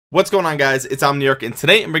What's going on, guys? It's Omniarch, and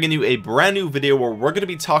today I'm bringing you a brand new video where we're going to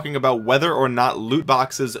be talking about whether or not loot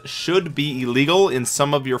boxes should be illegal in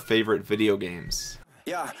some of your favorite video games.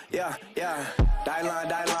 Yeah. Die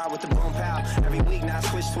line with the boom pow. Every week now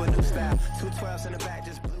switch to a new style. 212s in the back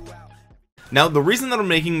just blew out. Now, the reason that I'm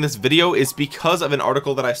making this video is because of an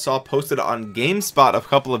article that I saw posted on GameSpot a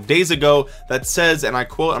couple of days ago that says, and I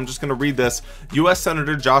quote, I'm just going to read this: US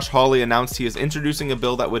Senator Josh Hawley announced he is introducing a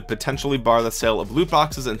bill that would potentially bar the sale of loot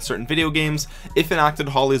boxes in certain video games. If enacted,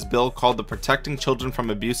 Hawley's bill, called the Protecting Children from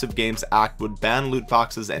Abusive Games Act, would ban loot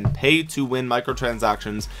boxes and pay to win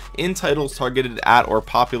microtransactions in titles targeted at or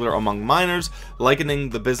popular among minors, likening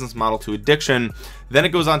the business model to addiction. Then it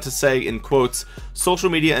goes on to say, in quotes, social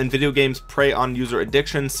media and video games prey on user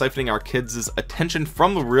addiction, siphoning our kids' attention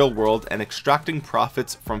from the real world and extracting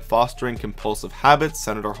profits from fostering compulsive habits,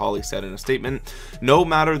 Senator Hawley said in a statement. No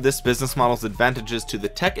matter this business model's advantages to the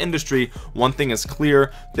tech industry, one thing is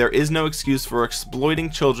clear: there is no excuse for exploiting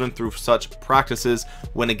children through such practices.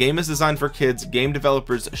 When a game is designed for kids, game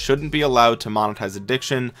developers shouldn't be allowed to monetize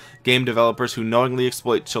addiction. Game developers who knowingly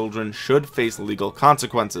exploit children should face legal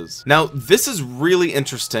consequences. Now, this is really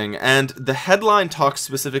interesting, and the headline talks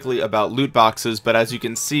specifically about loot boxes, but as you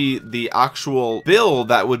can see, the actual bill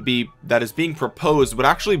that is being proposed would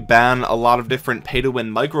actually ban a lot of different pay-to-win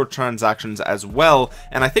microtransactions as well.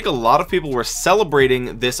 And I think a lot of people were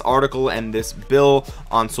celebrating this article and this bill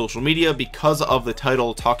on social media because of the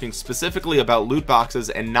title talking specifically about loot boxes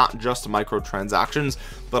and not just microtransactions.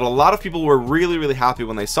 But a lot of people were really happy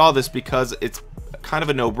when they saw this because it's kind of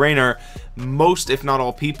a no-brainer. Most, if not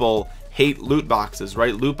all, people hate loot boxes,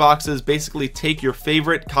 right? Loot boxes basically take your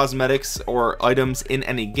favorite cosmetics or items in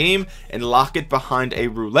any game and lock it behind a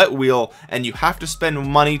roulette wheel, and you have to spend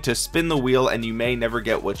money to spin the wheel, and you may never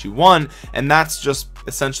get what you want. And that's just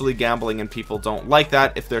essentially gambling, and people don't like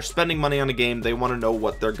that. If they're spending money on a game, they want to know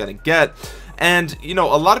what they're gonna get. And you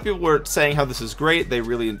know, a lot of people were saying how this is great. They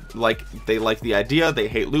really like the idea. They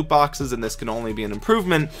hate loot boxes, and this can only be an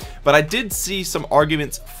improvement. But I did see some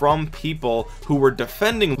arguments from people who were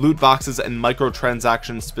defending loot boxes and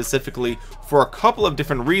microtransactions specifically for a couple of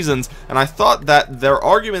different reasons, and I thought that their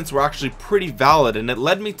arguments were actually pretty valid. And it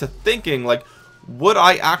led me to thinking, like, would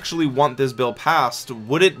I actually want this bill passed?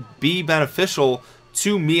 Would it be beneficial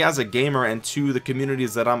to me as a gamer and to the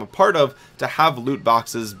communities that I'm a part of to have loot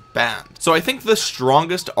boxes banned? So I think the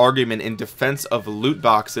strongest argument in defense of loot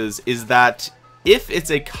boxes is that if it's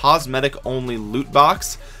a cosmetic only loot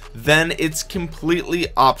box, then it's completely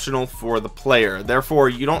optional for the player. Therefore,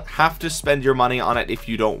 you don't have to spend your money on it if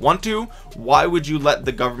you don't want to. Why would you let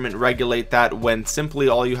the government regulate that when simply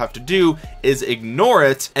all you have to do is ignore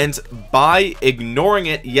it? And by ignoring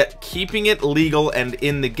it yet keeping it legal and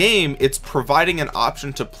in the game, it's providing an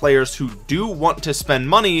option to players who do want to spend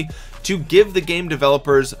money to give the game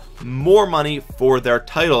developers more money for their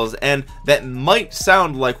titles. And that might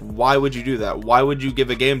sound like, why would you do that? Why would you give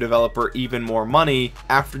a game developer even more money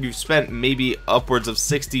after you've spent maybe upwards of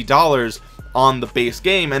 $60 on the base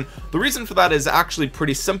game? And the reason for that is actually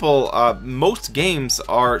pretty simple. Most games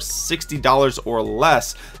are $60 or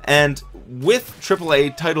less, and with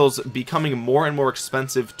AAA titles becoming more and more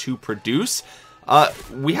expensive to produce,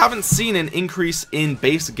 we haven't seen an increase in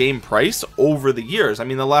base game price over the years. I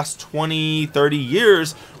mean, the last 20-30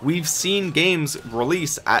 years, we've seen games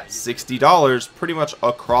release at $60 pretty much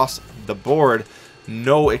across the board.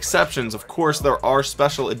 No exceptions. Of course, there are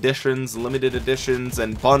special editions, limited editions,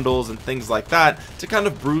 and bundles and things like that to kind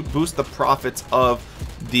of boost the profits of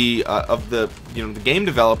the game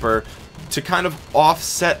developer, to kind of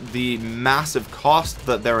offset the massive cost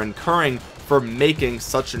that they're incurring for making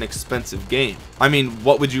such an expensive game. I mean,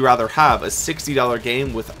 what would you rather have? A $60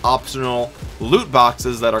 game with optional loot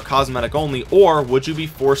boxes that are cosmetic only, or would you be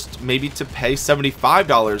forced maybe to pay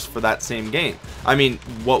 $75 for that same game? I mean,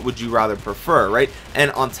 what would you rather prefer, right?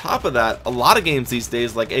 And on top of that, a lot of games these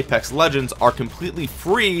days, like Apex Legends, are completely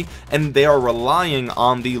free, and they are relying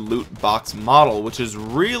on the loot box model, which is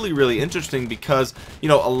really interesting because, you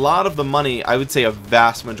know, a lot of the money, I would say a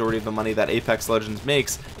vast majority of the money that Apex Legends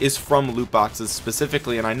makes is from loot boxes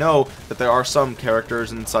specifically. And I know that there are some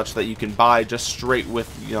characters and such that you can buy just straight with,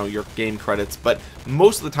 you know, your game credits, but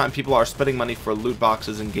most of the time people are spending money for loot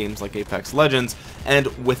boxes in games like Apex Legends. And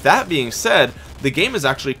with that being said, the game is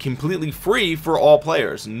actually completely free for all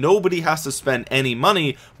players. Nobody has to spend any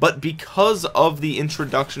money, but because of the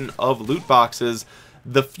introduction of loot boxes,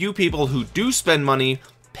 the few people who do spend money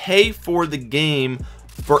pay for the game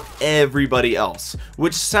for everybody else,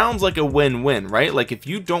 which sounds like a win-win, right? Like if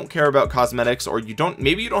you don't care about cosmetics, or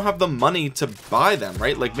maybe you don't have the money to buy them,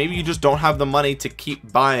 right? Like maybe you just don't have the money to keep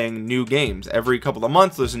buying new games. Every couple of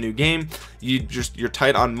months there's a new game, you're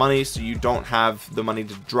tight on money, so you don't have the money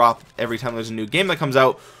to drop every time there's a new game that comes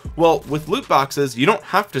out. Well, with loot boxes, you don't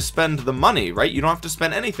have to spend the money, right? You don't have to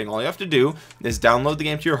spend anything. All you have to do is download the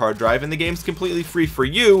game to your hard drive, and the game's completely free for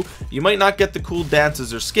you. You might not get the cool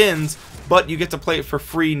dances or skins, but you get to play it for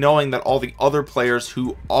free, knowing that all the other players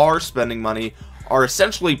who are spending money are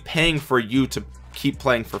essentially paying for you to keep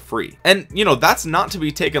playing for free. And you know, that's not to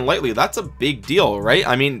be taken lightly. That's a big deal, right?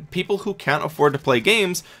 I mean, people who can't afford to play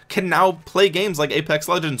games can now play games like Apex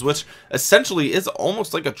Legends, which essentially is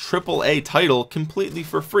almost like a AAA title completely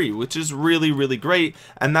for free, which is really, really great,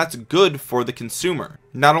 and that's good for the consumer.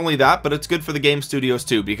 Not only that, but it's good for the game studios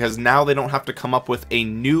too, because now they don't have to come up with a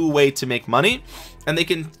new way to make money, and they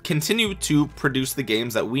can continue to produce the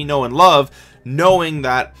games that we know and love, knowing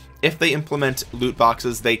that if they implement loot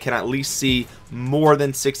boxes, they can at least see more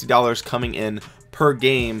than $60 coming in per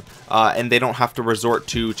game, and they don't have to resort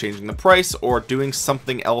to changing the price or doing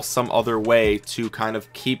something else some other way to kind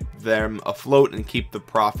of keep them afloat and keep the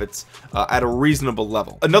profits at a reasonable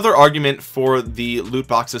level. Another argument for the loot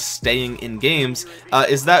boxes staying in games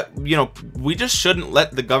is that, you know, we just shouldn't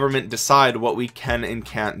let the government decide what we can and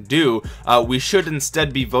can't do. We should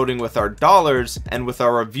instead be voting with our dollars and with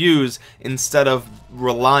our reviews, instead of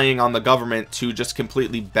relying on the government to just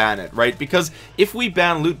completely ban it, right? Because if we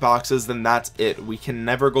ban loot boxes, then that's it. We can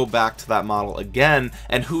never go back to that model again,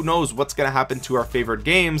 and who knows what's going to happen to our favorite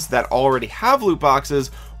games that already have loot boxes.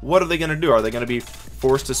 What are they going to do? Are they going to be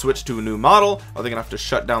forced to switch to a new model? Are they gonna have to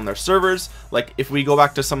shut down their servers? Like if we go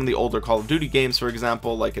back to some of the older Call of Duty games, for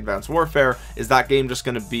example, like Advanced Warfare, is that game just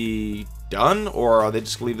gonna be done, or are they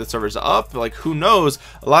just gonna leave the servers up? Like who knows?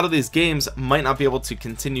 A lot of these games might not be able to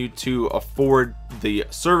continue to afford the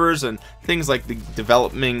servers and things like the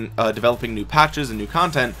developing new patches and new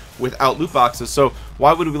content without loot boxes. So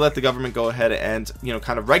why would we let the government go ahead and, you know,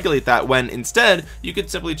 kind of regulate that, when instead you could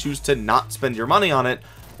simply choose to not spend your money on it?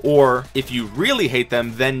 Or if you really hate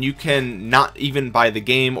them, then you can not even buy the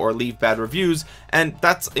game or leave bad reviews. And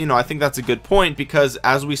that's, you know, I think that's a good point, because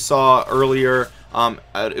as we saw earlier,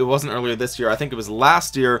 it wasn't earlier this year, I think it was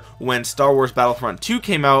last year, when Star Wars Battlefront 2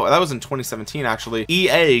 came out. That was in 2017 actually.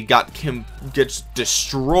 EA gets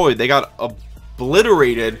destroyed. They got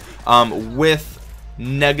obliterated with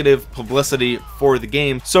negative publicity for the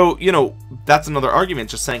game. So, you know, that's another argument,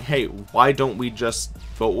 just saying, hey, why don't we just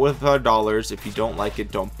vote with our dollars? If you don't like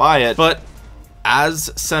it, don't buy it. But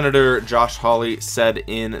as Senator Josh Hawley said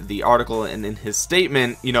in the article and in his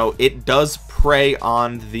statement, you know, it does prey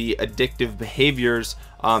on the addictive behaviors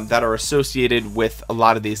that are associated with a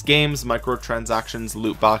lot of these games, microtransactions,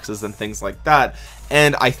 loot boxes, and things like that.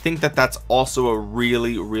 And I think that that's also a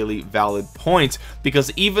really, really valid point, because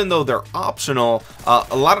even though they're optional,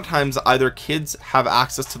 a lot of times either kids have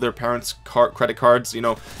access to their parents' credit cards. You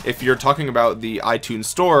know, if you're talking about the iTunes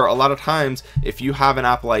store, a lot of times if you have an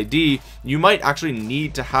Apple ID, you might actually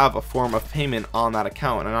need to have a form of payment on that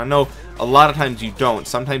account. And I know a lot of times you don't.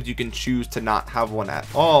 Sometimes you can choose to not have one at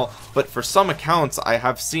all, but for some accounts I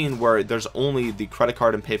have seen where there's only the credit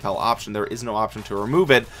card and PayPal option. There is no option to remove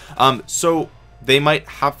it. So they might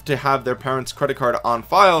have to have their parents' credit card on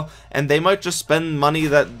file, and they might just spend money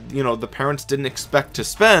that, you know, the parents didn't expect to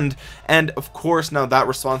spend. And of course now that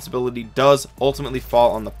responsibility does ultimately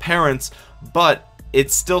fall on the parents, but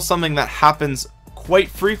it's still something that happens quite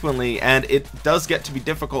frequently, and it does get to be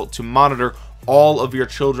difficult to monitor all of your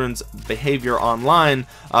children's behavior online,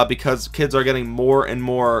 because kids are getting more and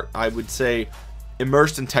more, I would say,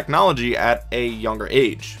 immersed in technology at a younger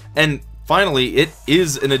age. And finally, it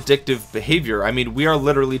is an addictive behavior. I mean, we are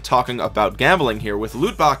literally talking about gambling here. With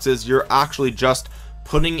loot boxes, you're actually just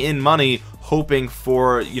putting in money, hoping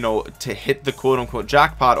for, you know, to hit the quote-unquote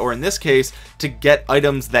jackpot, or in this case, to get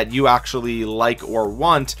items that you actually like or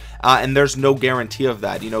want, and there's no guarantee of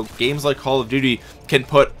that. You know, games like Call of Duty can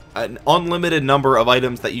put an unlimited number of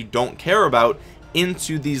items that you don't care about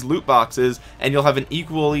into these loot boxes, and you'll have an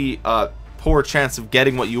equally poor chance of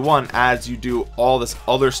getting what you want as you do all this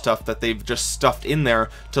other stuff that they've just stuffed in there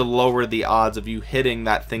to lower the odds of you hitting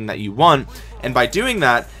that thing that you want. And by doing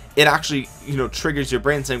that, it actually, you know, triggers your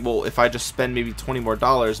brain saying, well, if I just spend maybe $20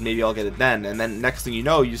 more, maybe I'll get it then. And then next thing you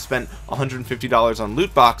know, you spent $150 on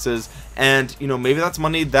loot boxes, and, you know, maybe that's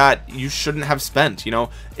money that you shouldn't have spent. You know,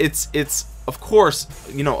 it's of course,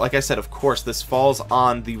 you know, like I said, of course this falls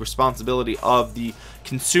on the responsibility of the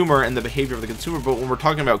consumer and the behavior of the consumer. But when we're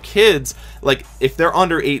talking about kids, like if they're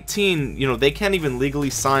under 18, you know, they can't even legally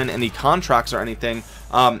sign any contracts or anything,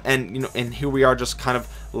 and you know, and here we are just kind of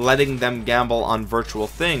letting them gamble on virtual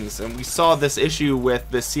things. And we saw this issue with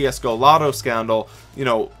the CS:GO Lotto scandal. You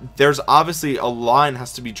know, there's obviously a line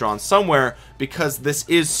has to be drawn somewhere, because this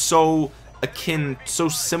is so akin, so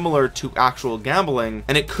similar to actual gambling,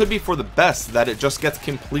 and it could be for the best that it just gets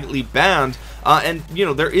completely banned. And you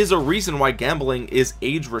know, there is a reason why gambling is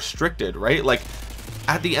age restricted, right? Like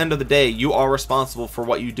at the end of the day, you are responsible for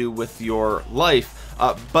what you do with your life,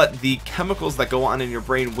 but the chemicals that go on in your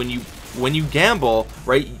brain when you gamble,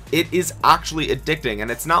 right, it is actually addicting. And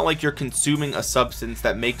it's not like you're consuming a substance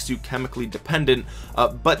that makes you chemically dependent,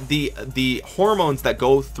 but the hormones that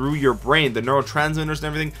go through your brain, the neurotransmitters and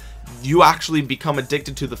everything, you actually become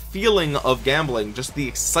addicted to the feeling of gambling. Just the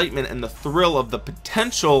excitement and the thrill of the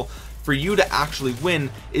potential for you to actually win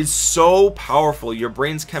is so powerful. Your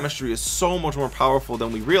brain's chemistry is so much more powerful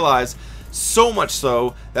than we realize, so much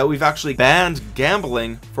so that we've actually banned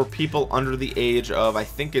gambling for people under the age of, I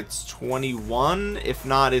think it's 21, if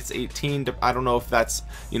not it's 18. I don't know if that's,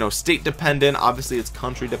 you know, state dependent, obviously it's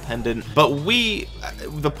country dependent, but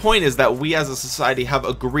the point is that we as a society have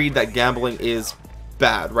agreed that gambling is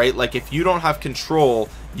bad, right? Like if you don't have control,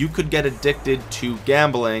 you could get addicted to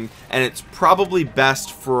gambling, and it's probably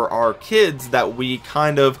best for our kids that we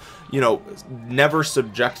kind of, you know, never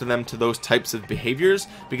subject them to those types of behaviors,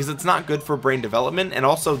 because it's not good for brain development. And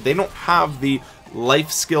also they don't have the life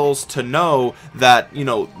skills to know that, you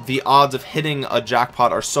know, the odds of hitting a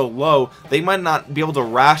jackpot are so low. They might not be able to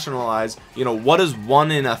rationalize, you know, what does 1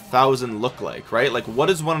 in 1,000 look like, right? Like what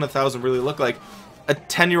does 1 in 1,000 really look like? A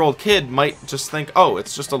 10-year-old kid might just think, oh,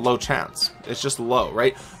 it's just a low chance, it's just low,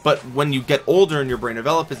 right? But when you get older and your brain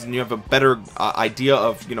develops and you have a better idea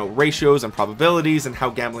of, you know, ratios and probabilities and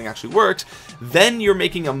how gambling actually works, then you're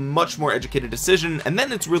making a much more educated decision, and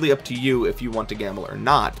then it's really up to you if you want to gamble or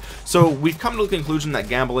not. So we've come to the conclusion that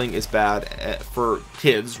gambling is bad for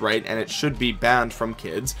kids, right? And it should be banned from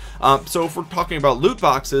kids. So if we're talking about loot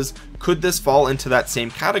boxes, could this fall into that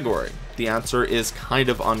same category? The answer is kind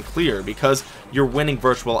of unclear, because you're winning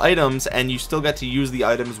virtual items and you still get to use the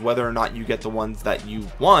items whether or not you get the ones that you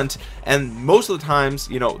want, and most of the times,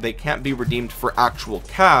 you know, they can't be redeemed for actual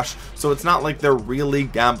cash, so it's not like they're really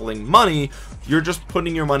gambling money. You're just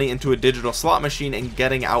putting your money into a digital slot machine and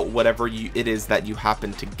getting out whatever it is that you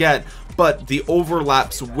happen to get. But the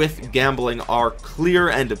overlaps with gambling are clear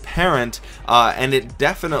and apparent, and it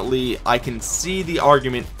definitely, I can see the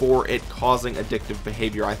argument for it causing addictive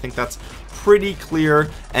behavior. I think that's pretty clear,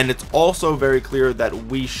 and it's also very clear that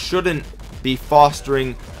we shouldn't be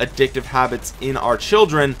fostering addictive habits in our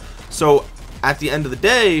children. So at the end of the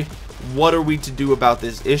day, what are we to do about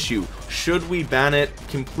this issue? Should we ban it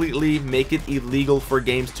completely, make it illegal for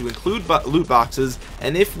games to include loot boxes?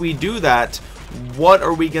 And if we do that, what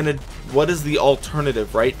is the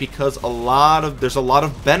alternative, right? Because there's a lot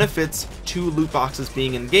of benefits to loot boxes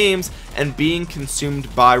being in games and being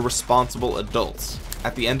consumed by responsible adults.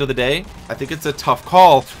 At the end of the day, I think it's a tough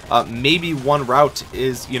call. Maybe one route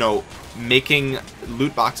is, you know, making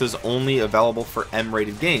loot boxes only available for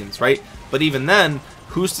M-rated games, right? But even then,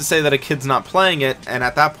 who's to say that a kid's not playing it? And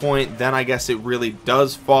at that point, then I guess it really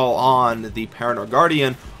does fall on the parent or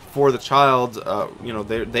guardian for the child. You know,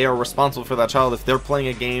 they are responsible for that child. If they're playing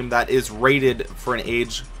a game that is rated for an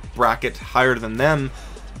age bracket higher than them,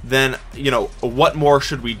 then, you know, what more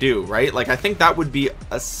should we do, right? Like, I think that would be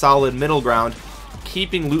a solid middle ground,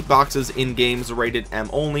 keeping loot boxes in games rated M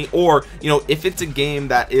only. Or, you know, if it's a game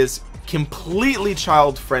that is completely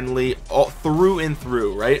child friendly through and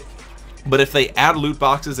through, right? But if they add loot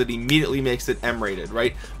boxes, it immediately makes it M-rated,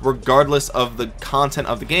 right? Regardless of the content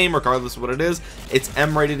of the game, regardless of what it is, it's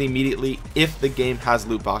M-rated immediately if the game has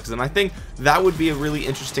loot boxes. And I think that would be a really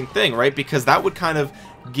interesting thing, right? Because that would kind of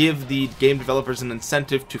give the game developers an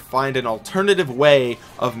incentive to find an alternative way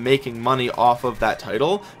of making money off of that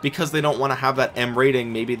title, because they don't want to have that M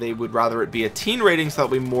rating. Maybe they would rather it be a teen rating so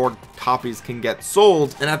that way more copies can get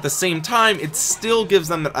sold. And at the same time, it still gives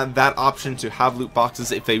them that option to have loot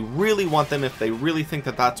boxes if they really want them. If they really think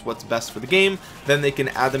that that's what's best for the game, then they can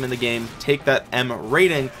add them in the game, take that M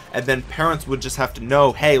rating, and then parents would just have to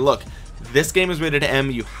know, hey, look, this game is rated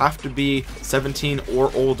M, you have to be 17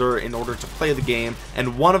 or older in order to play the game,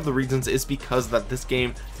 and one of the reasons is because that this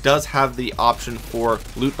game does have the option for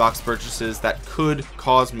loot box purchases that could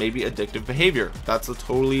cause maybe addictive behavior. That's a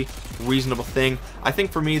totally reasonable thing. I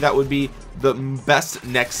think for me that would be the best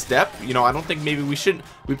next step. You know, I don't think maybe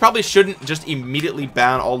we probably shouldn't just immediately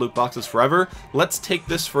ban all loot boxes forever. Let's take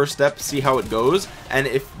this first step, see how it goes, and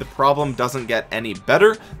if the problem doesn't get any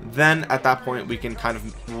better, then at that point we can kind of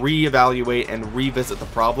reevaluate and revisit the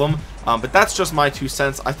problem. But that's just my 2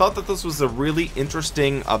 cents. I thought that this was a really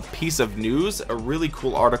interesting piece of news, a really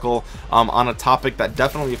cool article on a topic that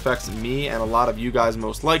definitely affects me and a lot of you guys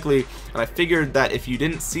most likely, and I figured that if you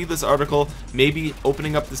didn't see this article, maybe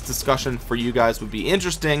opening up this discussion for you guys would be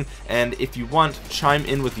interesting. And if you want, chime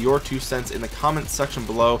in with your 2 cents in the comments section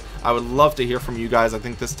below. I would love to hear from you guys. I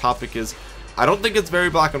think this topic is, I don't think it's very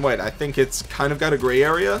black and white. I think it's kind of got a gray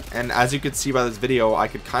area, and as you could see by this video, I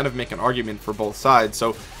could kind of make an argument for both sides.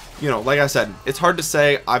 So, you know, like I said, it's hard to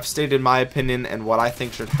say. I've stated my opinion and what I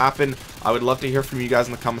think should happen. I would love to hear from you guys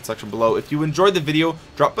in the comment section below. If you enjoyed the video,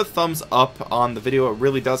 drop a thumbs up on the video. It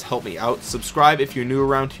really does help me out. Subscribe if you're new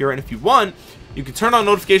around here, and if you want, you can turn on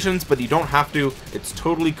notifications, but you don't have to. It's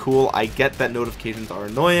totally cool. I get that notifications are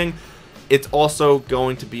annoying. It's also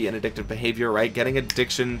going to be an addictive behavior, right? Getting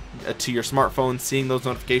addiction to your smartphone, seeing those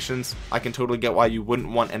notifications, I can totally get why you wouldn't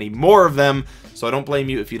want any more of them. So I don't blame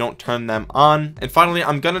you if you don't turn them on. And finally,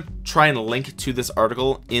 I'm gonna try and link to this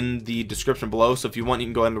article in the description below, so if you want, you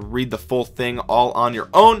can go ahead and read the full thing all on your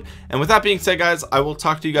own. And with that being said, guys, I will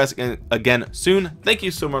talk to you guys again soon. Thank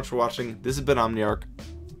you so much for watching. This has been Omniarch.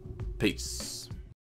 Peace.